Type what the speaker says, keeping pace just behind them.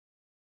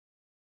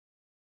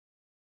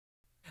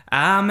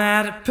I'm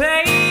at a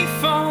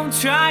payphone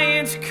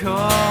trying to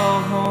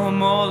call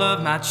home all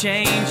of my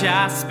change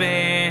I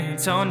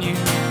spent on you.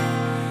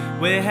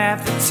 Where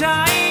have the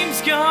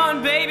times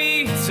gone,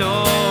 baby? It's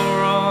all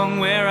wrong.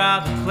 Where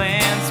are the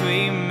plans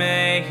we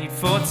made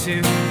for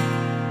two?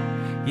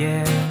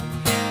 Yeah,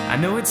 I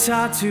know it's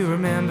hard to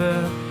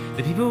remember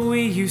the people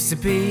we used to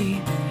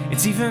be.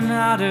 It's even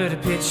harder to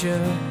picture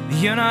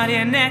that you're not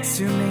here next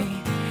to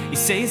me. You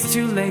say it's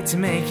too late to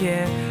make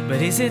it,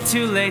 but is it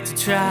too late to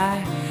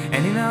try?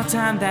 And in all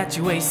time that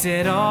you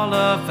wasted, all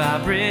of our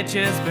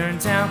bridges burned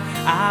down.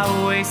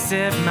 I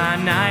wasted my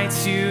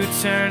nights, you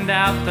turned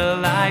out the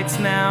lights.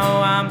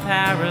 Now I'm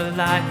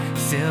paralyzed,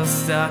 still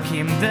stuck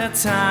in the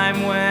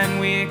time when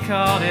we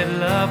called it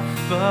love.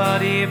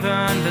 But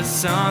even the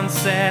sun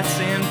sets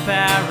in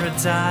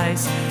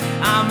paradise.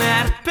 I'm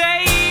at a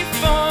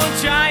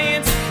payphone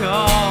trying to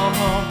call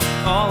home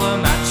all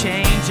of my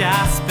change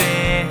I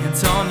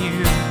spent on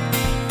you.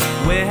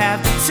 Where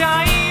have the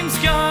times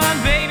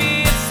gone,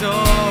 baby? It's so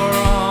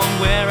wrong.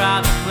 Where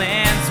are the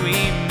plans we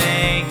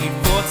made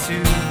for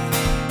two?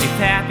 If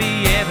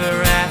happy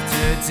ever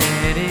after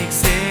did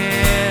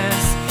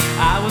exist,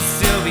 I would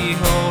still be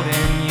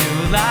holding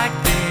you like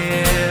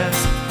this.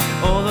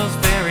 All those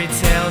fairy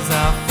tales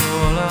are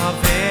full of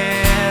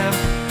it.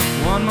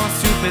 One more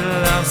stupid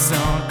love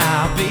song,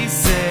 I'll be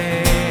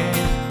safe.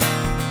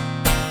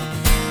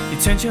 You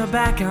turned your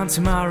back on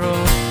tomorrow,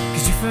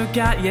 cause you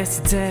forgot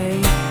yesterday.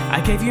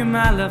 I gave you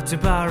my love to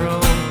borrow,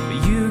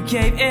 but you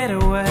gave it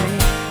away.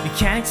 You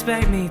can't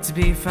expect me to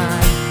be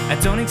fine, I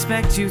don't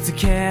expect you to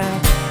care.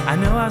 I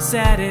know I've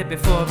said it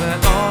before,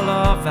 but all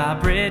of our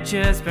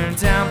bridges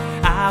burned down.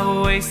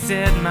 I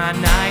wasted my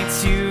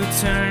nights, you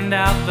turned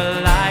out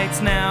the lights.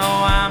 Now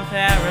I'm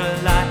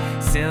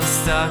paralyzed, still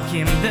stuck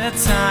in the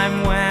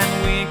time when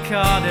we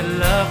called it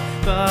love.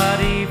 But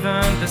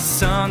even the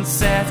sun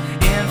sets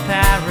in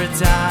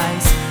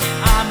paradise.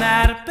 I'm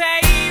at a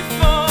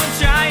payphone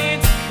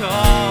trying to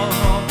call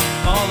home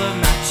all of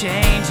my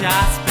change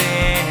I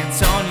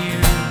spent on you.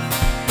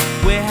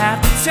 Where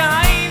have the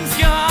time